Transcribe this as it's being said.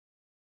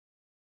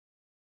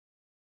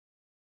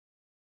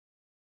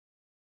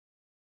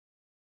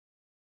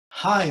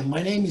Hi,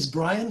 my name is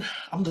Brian.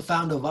 I'm the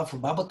founder of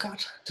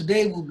AfroBarberCart.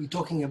 Today we'll be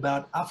talking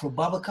about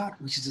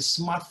AfroBarberCart, which is a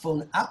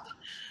smartphone app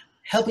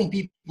helping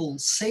people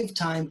save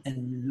time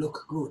and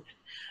look good.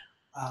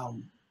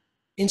 Um,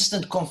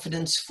 Instant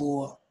confidence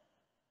for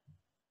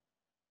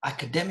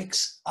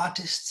academics,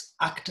 artists,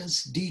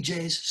 actors,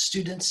 DJs,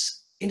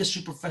 students,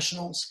 industry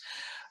professionals.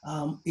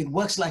 It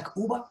works like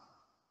Uber.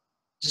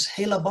 Just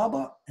hail a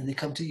barber and they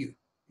come to you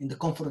in the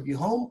comfort of your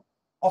home,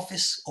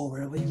 office, or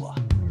wherever you are.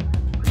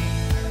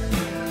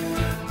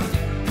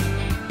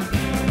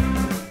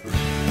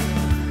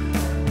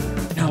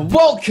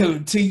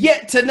 Welcome to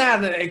yet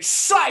another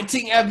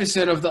exciting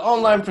episode of the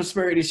Online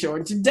Prosperity Show.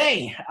 And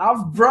today,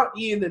 I've brought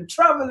you the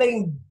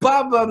traveling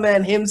barber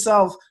man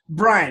himself,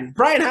 Brian.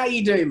 Brian, how are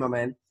you doing, my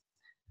man?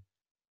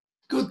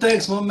 Good,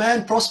 thanks, my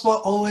man. Prosper,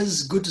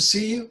 always good to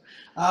see you.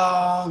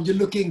 You're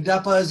looking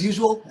dapper as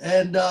usual.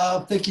 And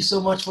thank you so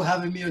much for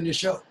having me on your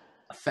show.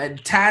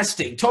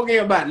 Fantastic. Talking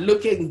about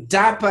looking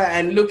dapper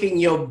and looking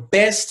your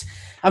best.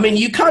 I mean,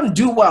 you can't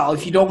do well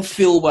if you don't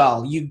feel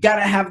well. You got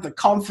to have the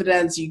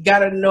confidence. You got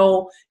to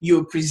know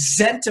you're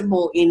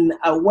presentable in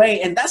a way.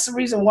 And that's the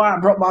reason why I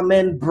brought my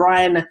man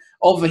Brian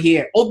over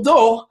here.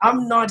 Although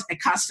I'm not a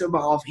customer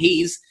of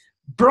his,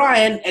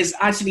 Brian is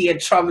actually a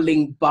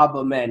traveling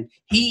barber man.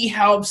 He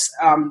helps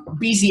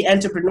busy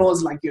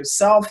entrepreneurs like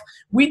yourself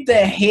with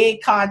their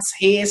haircuts,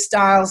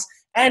 hairstyles,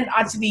 and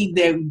actually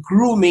their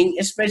grooming,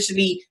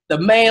 especially the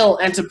male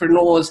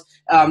entrepreneurs,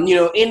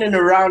 in and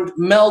around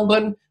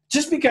Melbourne.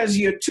 Just because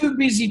you're too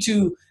busy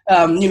to,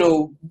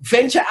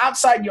 venture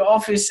outside your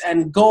office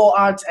and go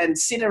out and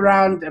sit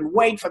around and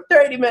wait for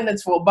 30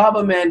 minutes for a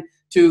barber man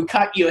to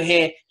cut your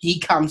hair, he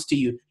comes to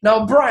you.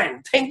 Now,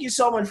 Brian, thank you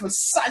so much for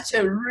such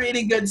a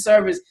really good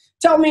service.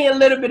 Tell me a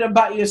little bit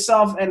about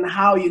yourself and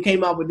how you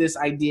came up with this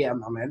idea,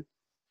 my man.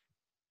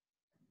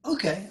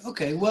 Okay.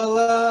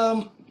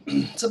 Well,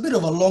 it's a bit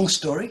of a long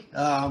story,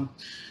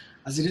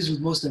 as it is with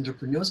most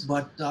entrepreneurs,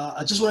 but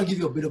I just want to give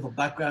you a bit of a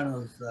background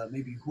of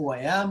maybe who I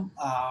am,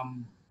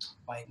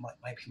 my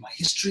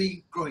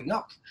history growing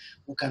up,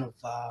 what kind of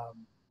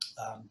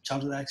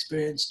childhood I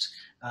experienced.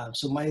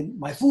 So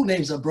my full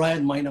names are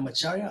Brian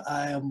Macharia.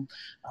 I'm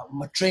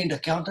a trained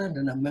accountant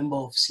and a member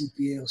of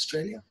CPA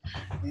Australia,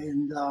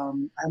 and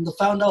I'm the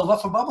founder of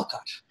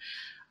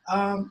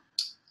AfroBarberCart.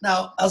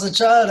 Now, as a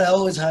child, I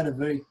always had a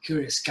very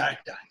curious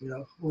character,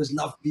 always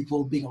loved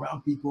people, being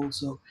around people.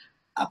 So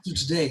up to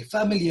today,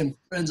 family and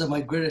friends are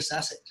my greatest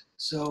asset.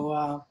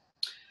 So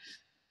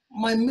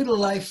my middle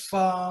life,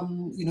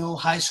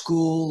 high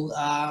school,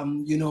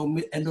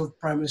 end of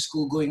primary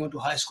school, going on to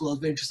high school, I was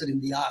very interested in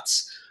the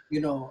arts,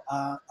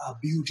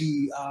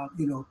 beauty,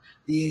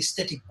 the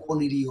aesthetic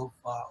quality of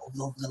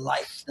the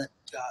life that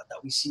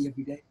we see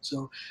every day.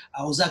 So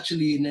I was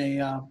actually in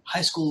a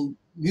high school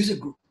music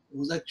group. It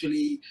was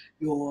actually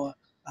your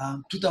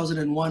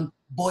 2001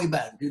 boy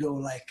band,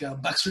 like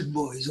Backstreet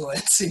Boys or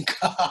NSYNC.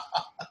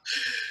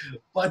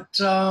 But,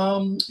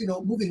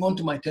 moving on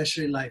to my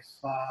tertiary life,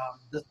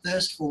 the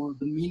thirst for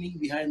the meaning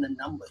behind the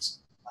numbers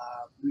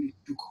really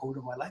took hold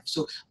of my life.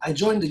 So I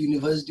joined the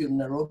University of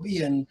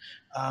Nairobi, and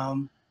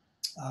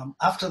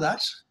after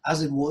that,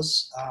 as it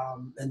was,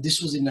 and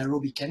this was in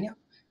Nairobi, Kenya,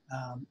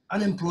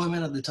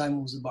 unemployment at the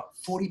time was about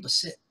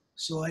 40%.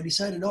 So I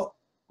decided,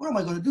 what am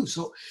I going to do?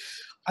 So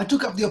I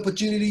took up the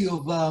opportunity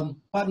of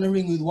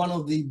partnering with one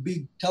of the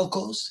big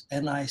telcos,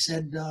 and I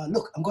said,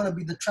 look, I'm going to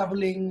be the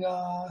traveling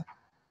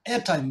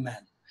airtime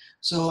man.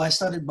 So I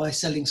started by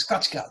selling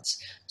scratch cards.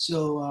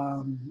 So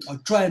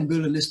I'll try and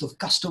build a list of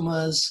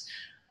customers.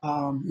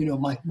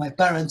 My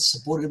parents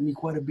supported me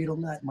quite a bit on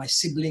that, my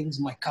siblings,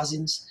 my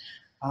cousins.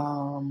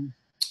 Of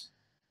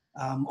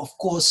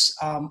course,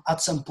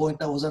 at some point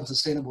that was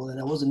unsustainable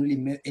and I wasn't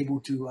really able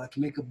to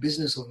make a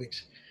business of it.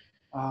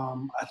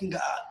 I think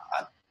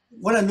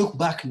when I look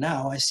back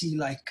now, I see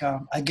like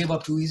I gave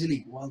up too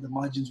easily while the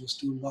margins were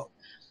still low.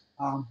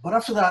 But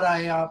after that,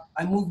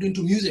 I moved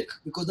into music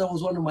because that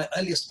was one of my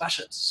earliest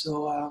passions.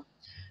 So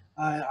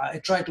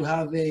I tried to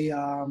have a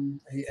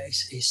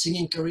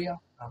singing career.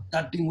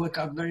 That didn't work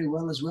out very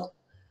well as well.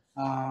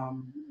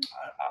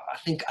 I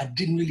think I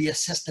didn't really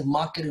assess the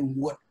market and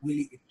what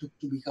really it took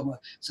to become a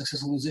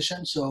successful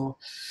musician. So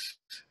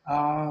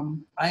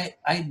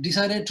I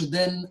decided to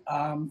then,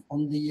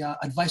 on the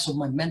advice of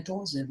my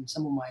mentors and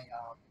some of my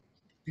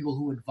people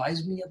who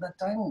advised me at that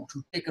time,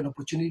 to take an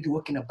opportunity to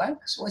work in a bank.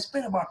 So I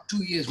spent about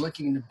 2 years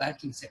working in the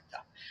banking sector,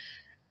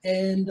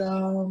 and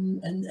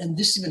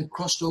this even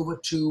crossed over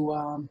to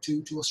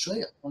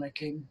Australia when I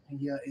came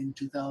here in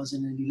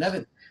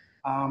 2011.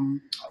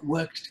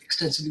 Worked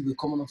extensively with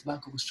Commonwealth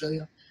Bank of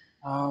Australia,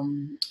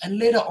 and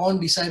later on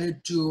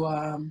decided to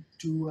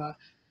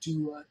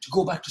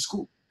go back to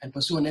school and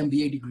pursue an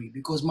MBA degree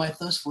because my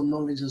thirst for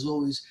knowledge has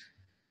always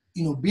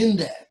been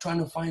there, trying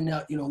to find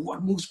out,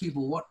 what moves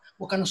people,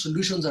 what kind of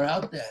solutions are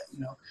out there,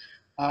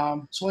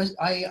 So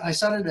I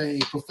started a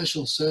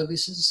professional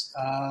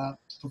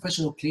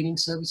cleaning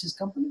services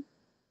company.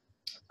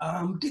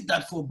 Did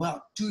that for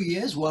about 2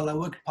 years while I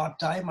worked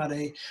part-time at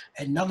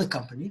another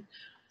company.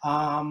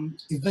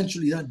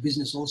 Eventually, that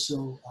business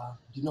also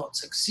did not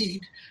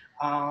succeed.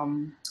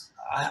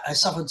 I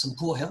suffered some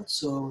poor health,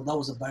 so that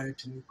was a barrier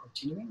to me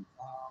continuing.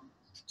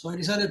 So I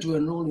decided to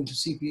enroll into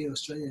CPA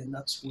Australia, and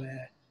that's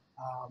where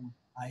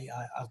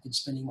I've been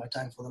spending my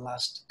time for the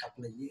last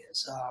couple of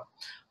years.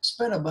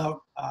 Spent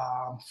about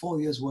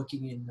 4 years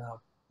working in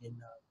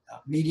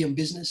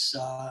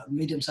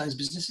medium-sized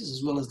businesses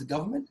as well as the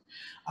government.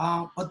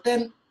 But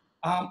then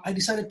I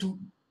decided to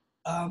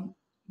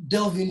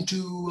delve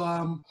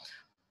into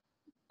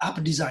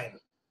app design,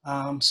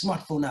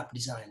 smartphone app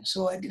design.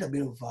 So I did a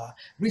bit of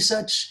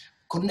research,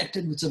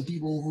 connected with some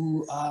people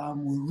who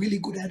were really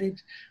good at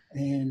it,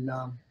 and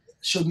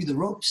showed me the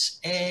ropes.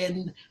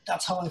 And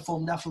that's how I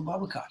formed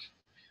AfroBarberCart.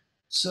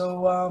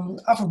 So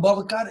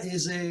AfroBarberCart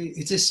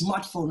it's a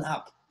smartphone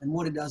app, and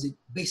what it does, it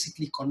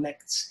basically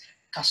connects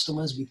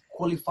customers with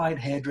qualified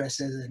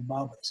hairdressers and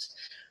barbers.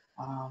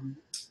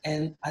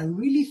 And I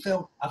really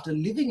felt, after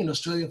living in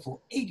Australia for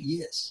 8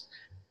 years,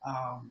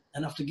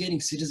 and after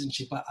gaining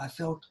citizenship, I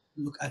felt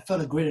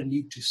a greater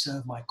need to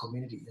serve my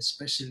community,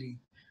 especially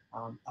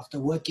after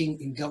working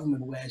in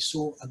government, where I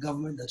saw a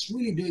government that's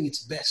really doing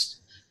its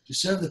best to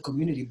serve the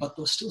community, but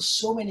there were still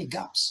so many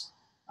gaps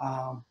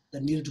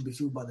that needed to be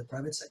filled by the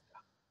private sector.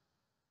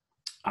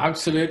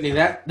 Absolutely.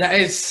 That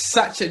is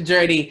such a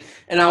journey.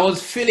 And I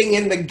was filling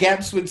in the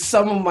gaps with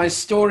some of my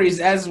stories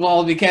as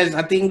well, because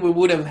I think we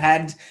would have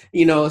had,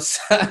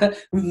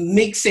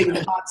 mixing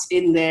parts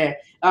in there.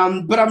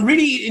 But I'm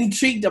really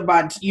intrigued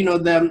about,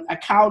 the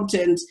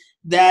accountant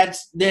that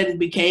then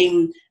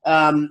became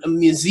a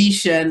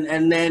musician,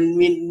 and then,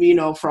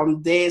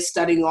 from there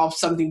starting off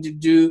something to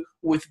do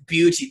with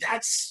beauty.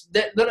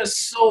 There are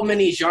so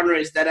many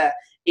genres that are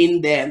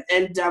in there.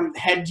 And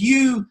had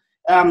you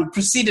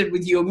proceeded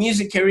with your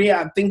music career,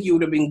 I think you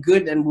would have been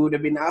good, and we would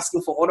have been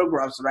asking for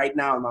autographs right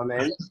now, my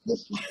man.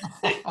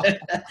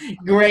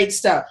 Great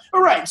stuff.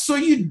 All right, so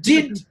you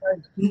did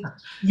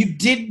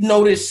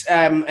notice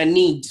a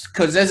need,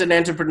 because as an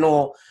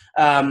entrepreneur,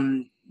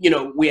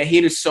 we are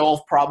here to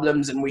solve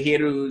problems, and we're here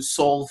to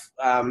solve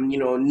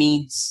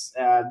needs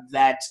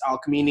that our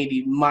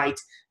community might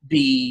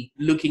be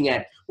looking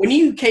at. When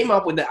you came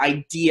up with the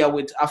idea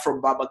with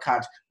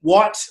AfroBarberCart,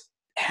 what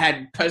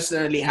had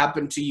personally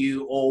happened to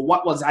you, or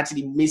what was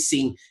actually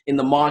missing in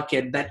the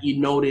market that you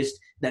noticed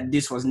that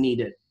this was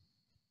needed?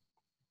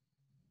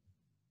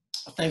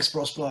 Thanks,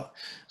 Prosper.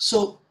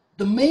 So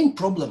the main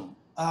problem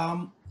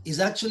is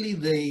actually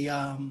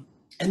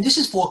and this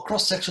is for a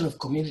cross section of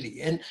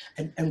community, and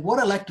what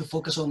I like to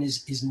focus on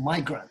is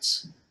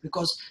migrants,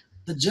 because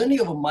the journey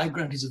of a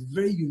migrant is a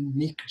very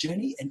unique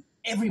journey, and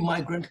every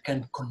migrant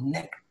can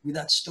connect with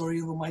that story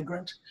of a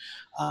migrant.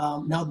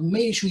 Now, the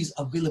main issue is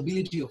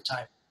availability of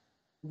time.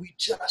 We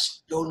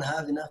just don't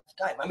have enough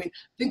time. I mean,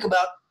 think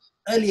about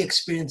early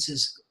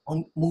experiences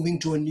on moving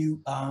to a new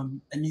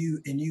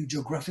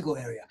geographical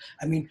area.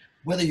 I mean,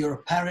 whether you're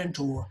a parent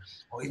or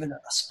even a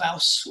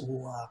spouse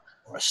or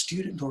a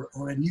student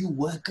or a new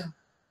worker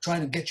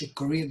trying to get your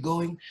career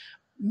going,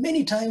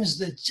 many times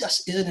there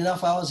just isn't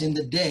enough hours in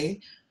the day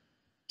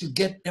to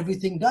get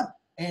everything done.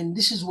 And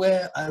this is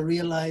where I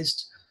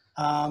realized,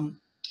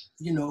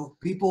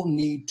 people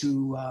need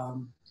to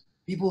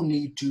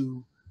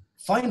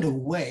find a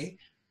way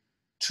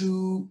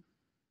to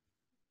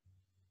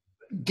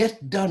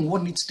get done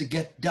what needs to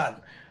get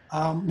done.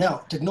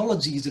 Now,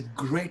 technology is a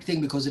great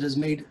thing, because it has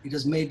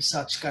made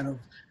such kind of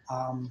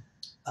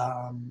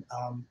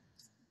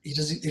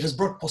it has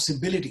brought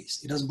possibilities.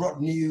 It has brought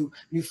new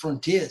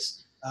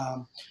frontiers.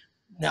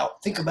 Now,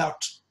 think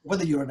about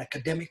whether you're an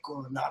academic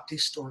or an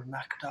artist or an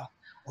actor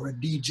or a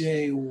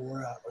DJ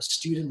or a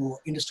student or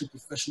industry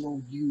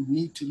professional. You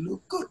need to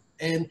look good,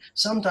 and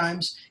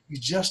sometimes you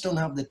just don't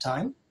have the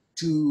time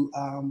to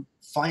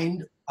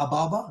find a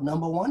barber,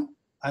 number one,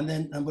 and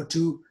then number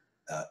two,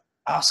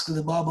 ask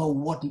the barber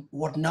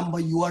what number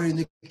you are in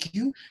the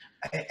queue,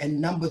 and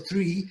number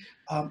three,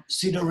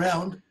 sit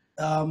around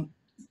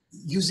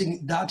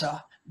using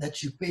data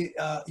that you pay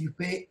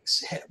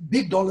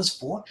big dollars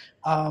for,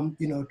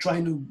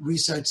 trying to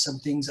research some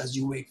things as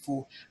you wait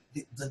for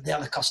the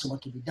other customer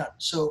to be done.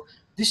 So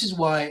this is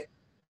why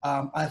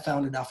I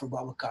founded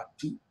AfroBarberCart,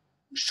 to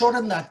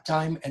shorten that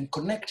time and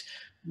connect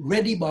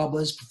ready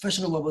barbers,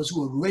 professional barbers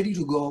who are ready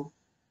to go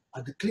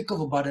at the click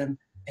of a button,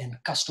 and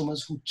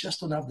customers who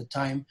just don't have the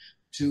time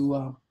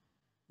to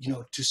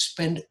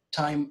spend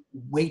time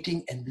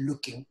waiting and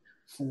looking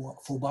for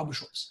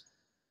barbershops.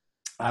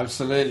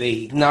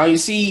 Absolutely. Now, you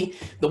see,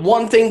 the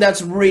one thing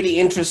that's really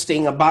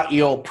interesting about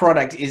your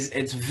product is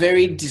it's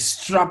very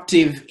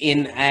disruptive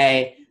in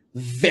a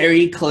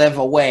very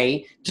clever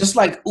way, just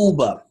like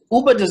Uber.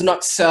 Uber does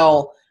not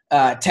sell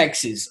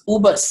taxis.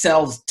 Uber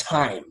sells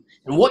time.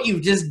 And what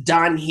you've just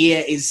done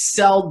here is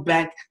sell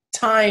back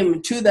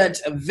time to that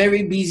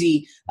very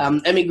busy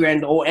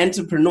immigrant or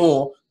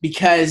entrepreneur,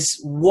 because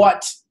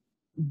what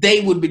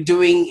they would be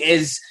doing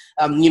is,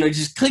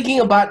 just clicking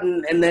a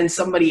button, and then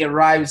somebody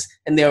arrives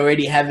and they're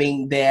already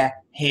having their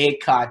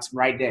haircut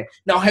right there.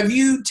 Now, have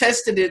you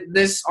tested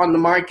this on the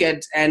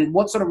market, and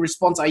what sort of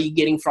response are you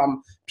getting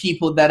from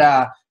people that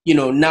are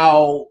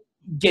now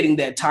getting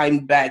their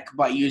time back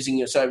by using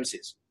your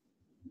services?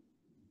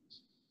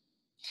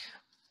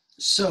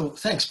 So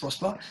thanks,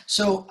 Prosper.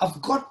 So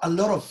I've got a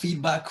lot of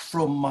feedback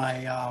from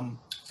my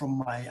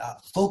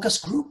focus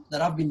group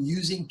that I've been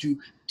using to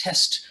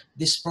test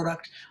this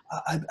product.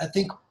 I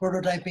think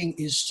prototyping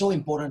is so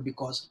important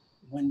because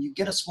when you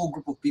get a small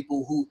group of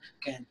people who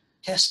can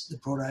test the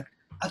product,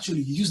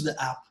 actually use the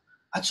app,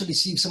 actually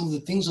see if some of the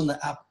things on the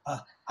app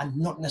are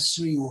not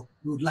necessary, or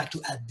we would like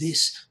to add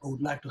this or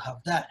would like to have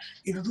that,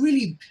 it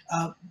really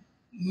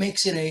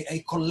makes it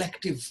a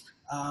collective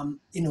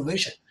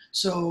innovation.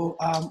 So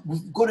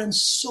we've gotten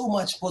so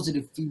much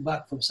positive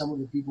feedback from some of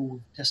the people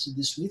we've tested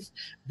this with.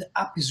 The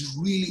app is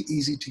really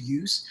easy to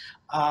use.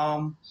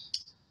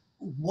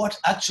 What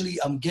actually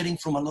I'm getting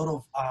from a lot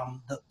of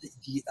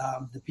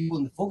the people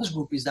in the focus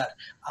group is that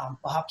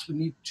perhaps we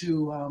need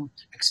to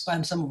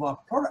expand some of our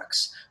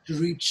products to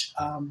reach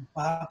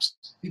perhaps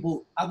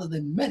people other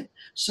than men.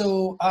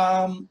 So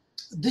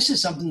this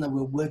is something that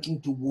we're working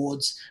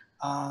towards.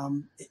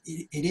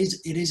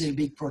 It is a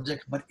big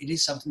project, but it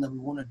is something that we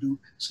want to do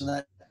so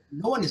that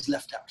no one is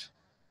left out.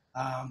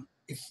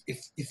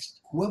 If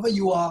whoever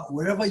you are,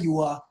 wherever you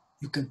are,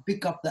 you can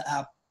pick up the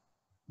app,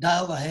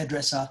 dial a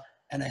hairdresser,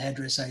 and a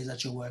hairdresser is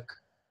at your work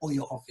or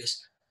your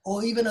office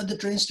or even at the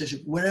train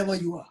station, wherever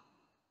you are.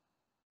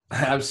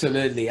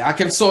 Absolutely. I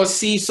can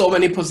see so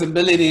many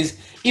possibilities.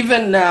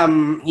 Even,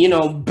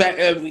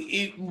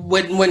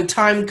 when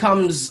time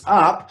comes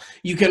up,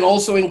 you can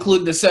also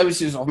include the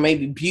services of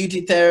maybe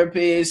beauty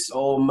therapists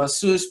or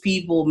masseuse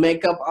people,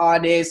 makeup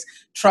artists,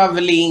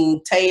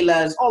 traveling,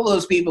 tailors. All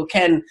those people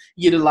can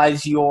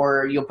utilize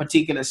your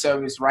particular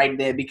service right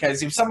there,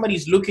 because if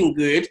somebody's looking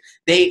good,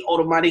 they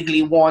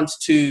automatically want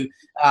to,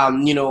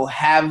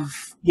 have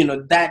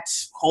that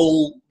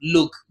whole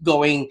look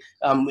going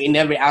in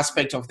every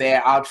aspect of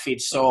their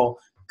outfit. So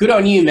good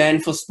on you,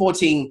 man, for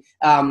sporting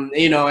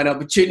an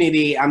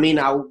opportunity. I mean,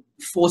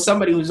 for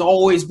somebody who's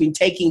always been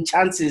taking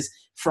chances,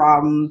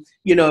 from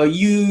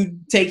you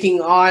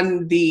taking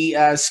on the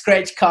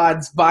scratch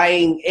cards,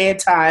 buying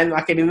airtime.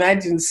 I can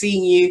imagine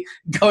seeing you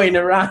going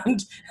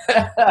around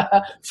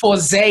for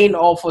Zain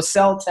or for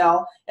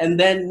Celtel, and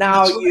then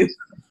now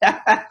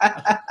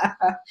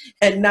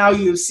and now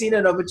you've seen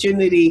an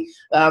opportunity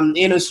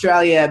in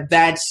Australia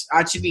that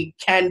actually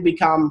can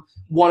become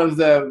one of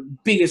the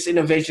biggest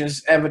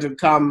innovations ever to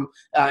come,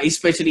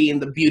 especially in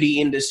the beauty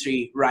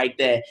industry right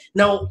there.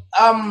 Now,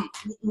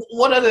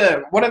 what are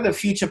the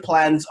future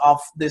plans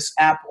of this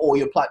app or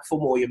your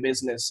platform or your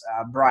business,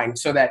 Brian?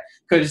 So that,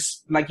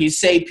 because like you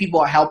say, people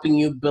are helping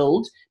you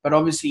build, but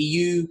obviously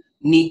you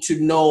need to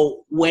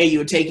know where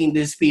you're taking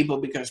these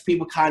people, because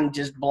people can't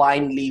just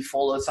blindly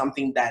follow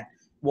something that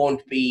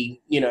won't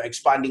be,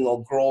 expanding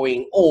or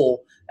growing or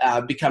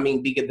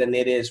becoming bigger than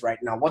it is right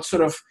now. What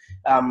sort of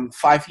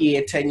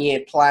 5-year,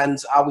 10-year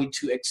plans are we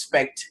to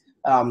expect,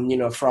 from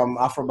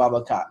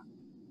AfroBarberCart?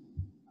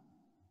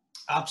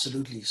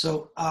 Absolutely.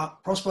 So,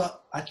 Prosper,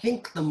 I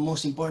think the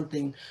most important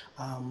thing,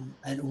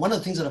 and one of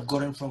the things that I've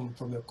gotten from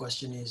your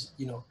question is,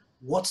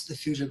 what's the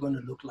future going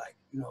to look like?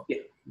 Yeah.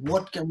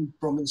 What can we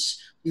promise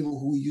people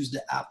who use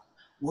the app?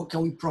 What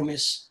can we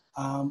promise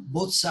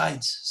both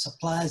sides,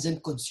 suppliers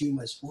and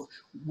consumers?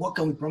 What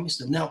can we promise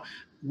them? Now,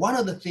 one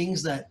of the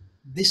things that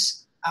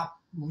this app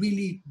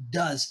really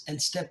does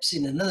and steps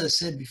in, and as I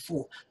said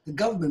before, the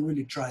government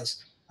really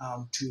tries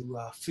to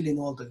fill in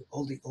all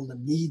the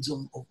needs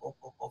of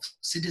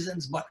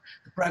citizens, but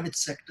the private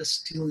sector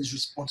still is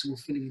responsible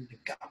for filling in the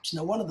gaps.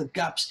 Now, one of the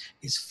gaps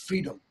is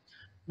freedom.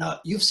 Now,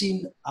 you've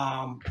seen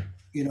apps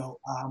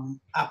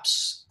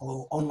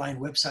or online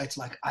websites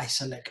like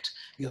iSelect.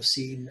 You've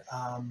seen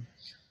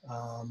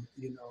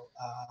the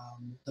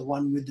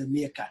one with the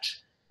meerkat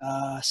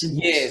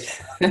symbols.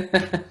 Yes.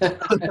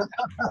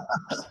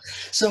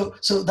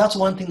 So that's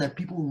one thing that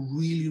people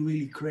really,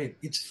 really crave.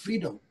 It's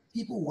freedom.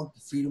 People want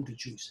the freedom to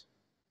choose.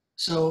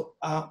 So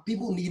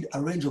people need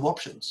a range of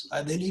options.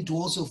 They need to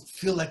also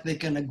feel like they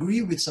can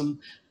agree with some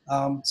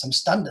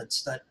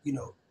standards that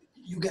you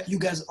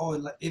guys are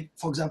like. If,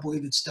 for example,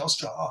 if it's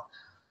Telstra,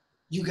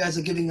 you guys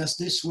are giving us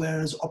this,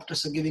 whereas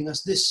Optus are giving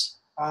us this.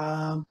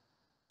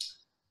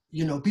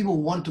 People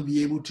want to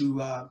be able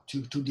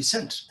to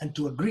dissent and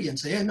to agree and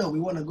say, hey, no, we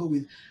want to go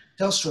with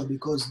Telstra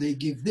because they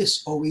give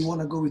this, or we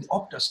want to go with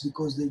Optus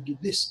because they give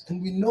this.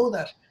 And we know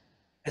that,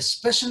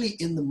 especially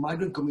in the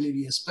migrant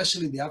community,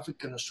 especially the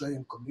African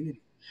Australian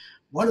community,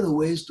 one of the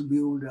ways to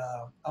build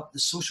up the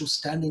social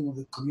standing of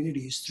the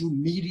community is through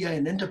media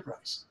and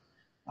enterprise.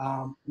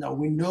 Now,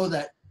 we know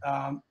that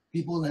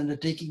people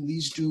undertaking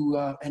these two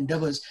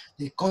endeavors,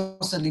 they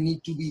constantly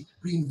need to be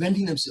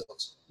reinventing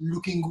themselves,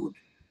 looking good,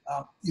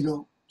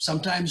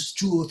 sometimes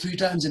 2 or 3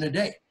 times in a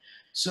day.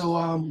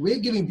 So we're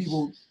giving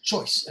people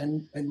choice,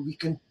 and we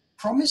can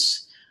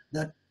promise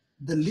that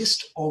the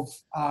list of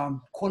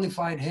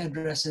qualified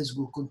hairdressers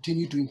will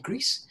continue to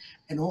increase,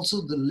 and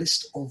also the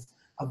list of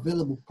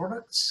available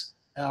products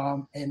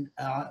and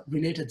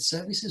related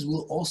services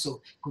will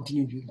also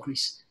continue to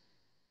increase.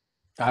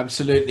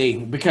 Absolutely,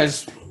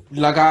 because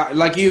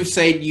like you've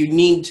said, you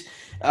need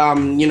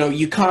you know,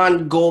 you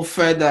can't go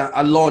further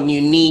alone.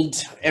 You need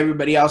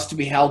everybody else to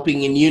be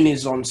helping in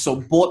unison. So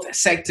both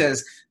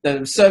sectors,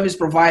 the service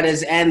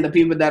providers and the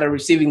people that are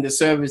receiving the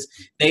service,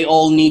 they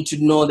all need to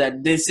know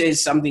that this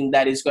is something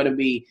that is going to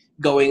be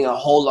going a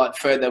whole lot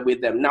further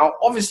with them. Now,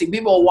 obviously,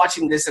 people are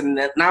watching this and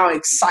they're now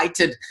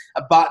excited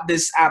about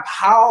this app.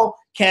 How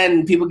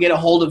can people get a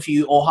hold of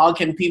you, or how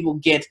can people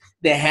get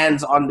their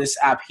hands on this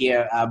app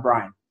here,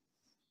 Brian?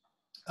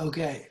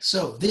 Okay,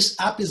 so this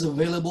app is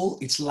available.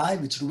 It's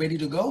live. It's ready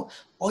to go.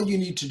 All you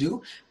need to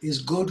do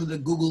is go to the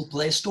Google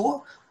Play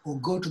Store or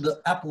go to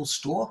the Apple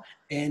Store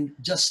and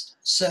just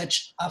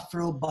search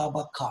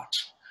AfroBarberCart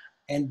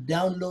and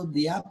download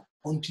the app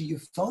onto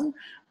your phone.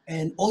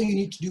 And all you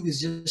need to do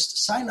is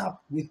just sign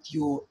up with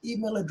your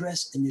email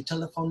address and your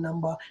telephone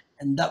number,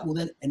 and that will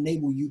then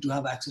enable you to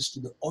have access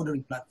to the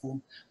ordering platform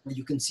where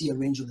you can see a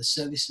range of the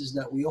services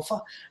that we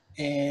offer.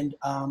 And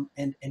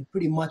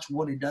pretty much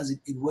what it does,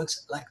 it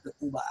works like the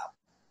Uber app.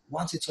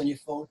 Once it's on your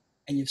phone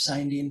and you've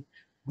signed in,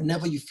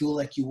 whenever you feel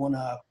like you want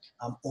to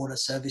order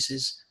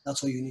services,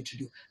 that's all you need to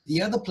do.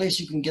 The other place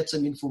you can get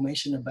some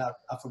information about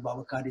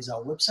AfroBarberCart is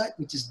our website,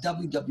 which is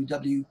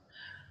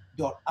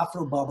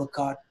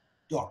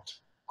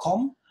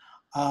www.afrobarbercart.com.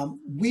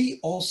 We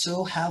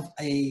also have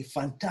a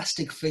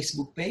fantastic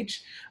Facebook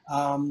page.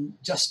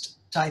 Just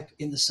type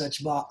in the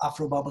search bar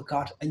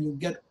AfroBarberCart and you'll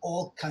get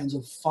all kinds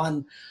of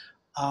fun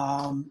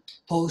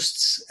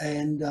posts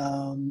and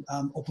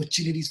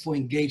opportunities for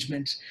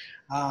engagement.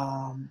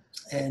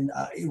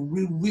 It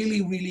will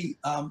really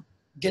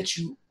get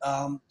you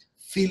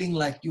feeling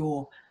like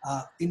you're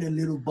in a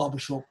little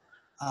barbershop,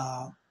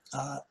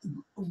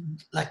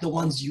 like the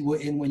ones you were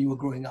in when you were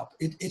growing up.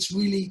 It's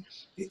really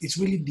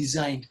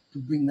designed to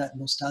bring that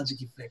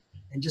nostalgic effect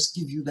and just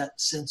give you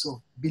that sense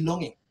of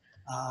belonging,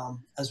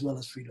 as well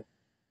as freedom.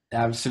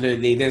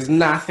 Absolutely. There's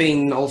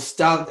nothing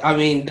nostalgic. I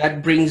mean,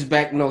 that brings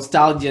back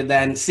nostalgia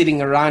than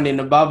sitting around in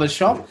a barber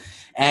shop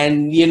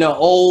and, you know,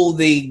 all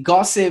the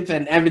gossip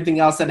and everything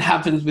else that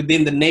happens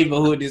within the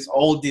neighborhood is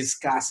all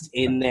discussed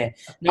in there.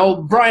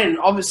 Now, Brian,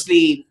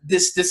 obviously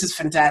this is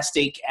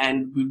fantastic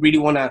and we really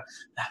want to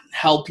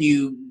help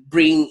you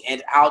bring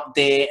it out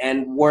there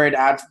and word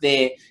out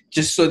there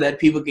just so that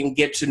people can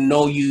get to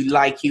know you,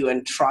 like you,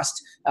 and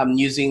trust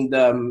using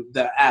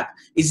the app.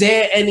 Is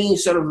there any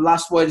sort of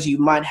last words you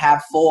might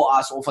have for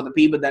us or for the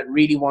people that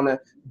really want to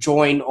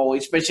join, or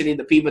especially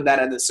the people that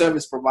are the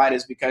service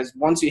providers? Because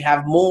once you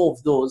have more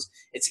of those,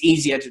 it's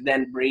easier to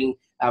then bring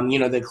you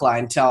know, the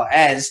clientele,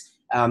 as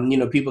you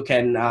know, people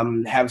can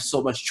have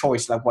so much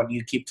choice, like what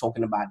you keep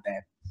talking about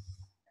there.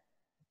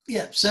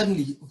 Yeah,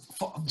 certainly.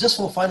 Just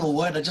for a final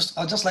word, I'd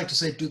just like to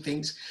say two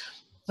things.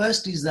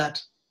 First is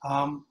that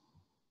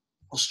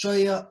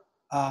Australia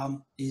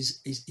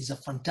is a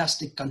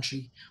fantastic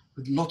country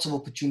with lots of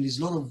opportunities,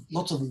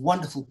 lots of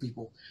wonderful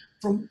people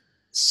from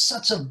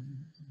such a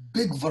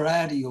big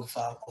variety of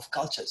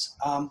cultures.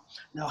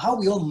 Now, how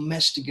we all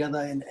mesh together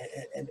and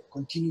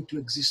continue to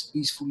exist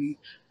peacefully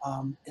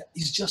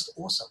is just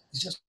awesome.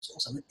 It's just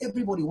awesome. And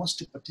everybody wants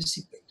to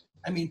participate.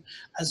 I mean,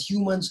 as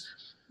humans,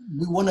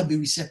 we want to be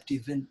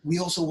receptive, and we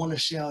also want to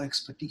share our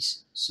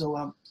expertise.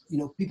 So, you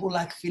know, people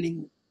like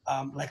feeling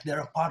like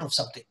they're a part of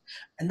something,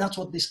 and that's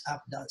what this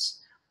app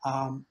does.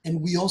 And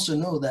we also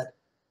know that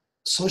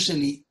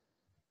socially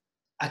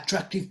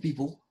attractive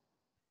people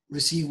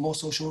receive more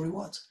social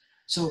rewards.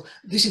 So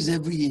this is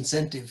every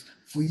incentive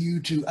for you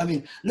to, I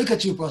mean, look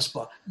at you,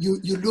 Prosper.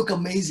 You look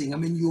amazing. I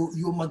mean,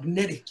 you're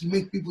magnetic. You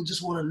make people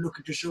just want to look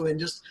at your show and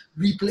just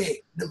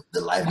replay the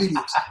live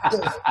videos.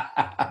 So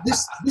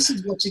this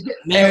is what you get.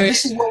 Now,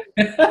 this is what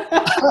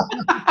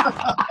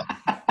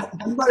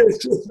I'm very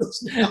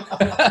close now.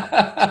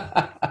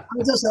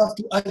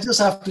 I just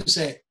have to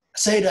say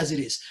it as it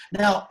is.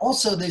 Now,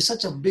 also, there's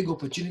such a big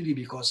opportunity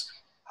because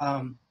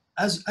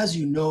as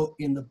you know,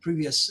 in the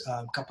previous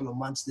couple of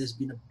months, there's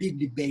been a big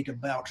debate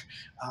about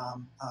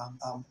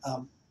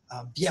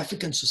the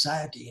African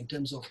society in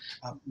terms of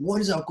what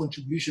is our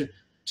contribution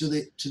to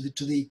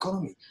the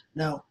economy.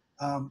 Now,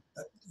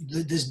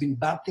 there's been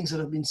bad things that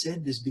have been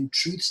said. There's been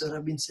truths that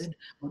have been said.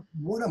 But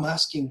what I'm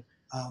asking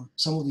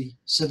some of the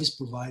service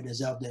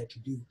providers out there to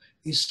do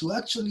is to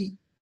actually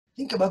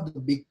think about the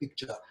big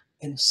picture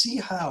and see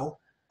how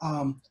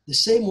the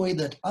same way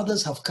that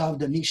others have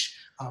carved a niche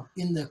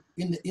in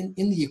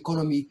the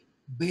economy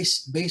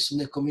based on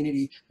their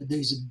community, that there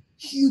is a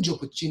huge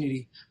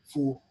opportunity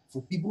for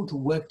people to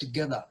work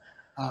together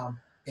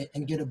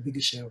and get a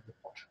bigger share of the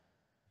pot.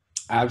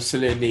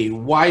 Absolutely.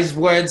 Wise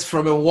words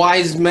from a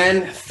wise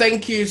man.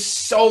 Thank you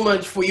so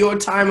much for your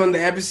time on the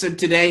episode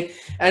today.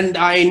 And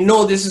I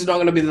know this is not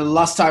going to be the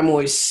last time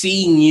we're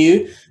seeing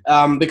you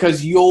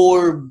because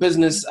your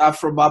business,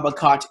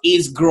 AfroBarberCart,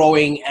 is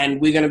growing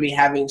and we're going to be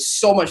having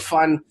so much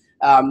fun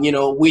you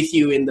know, with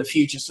you in the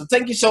future. So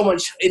thank you so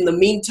much. In the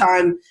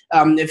meantime,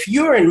 if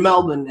you're in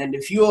Melbourne and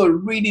if you're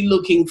really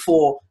looking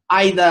for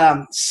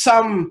either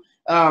some,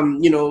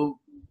 you know,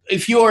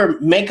 if you're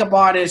a makeup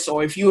artist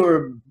or if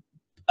you're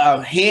a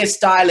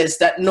hairstylist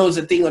that knows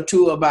a thing or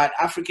two about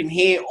African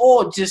hair,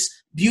 or just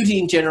beauty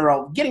in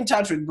general, get in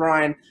touch with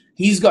Brian.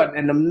 He's got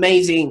an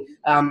amazing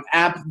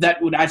app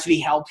that would actually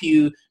help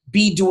you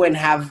do and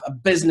have a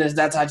business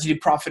that's actually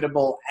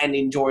profitable and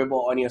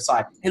enjoyable on your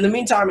side. In the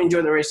meantime,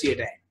 enjoy the rest of your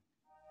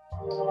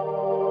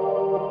day.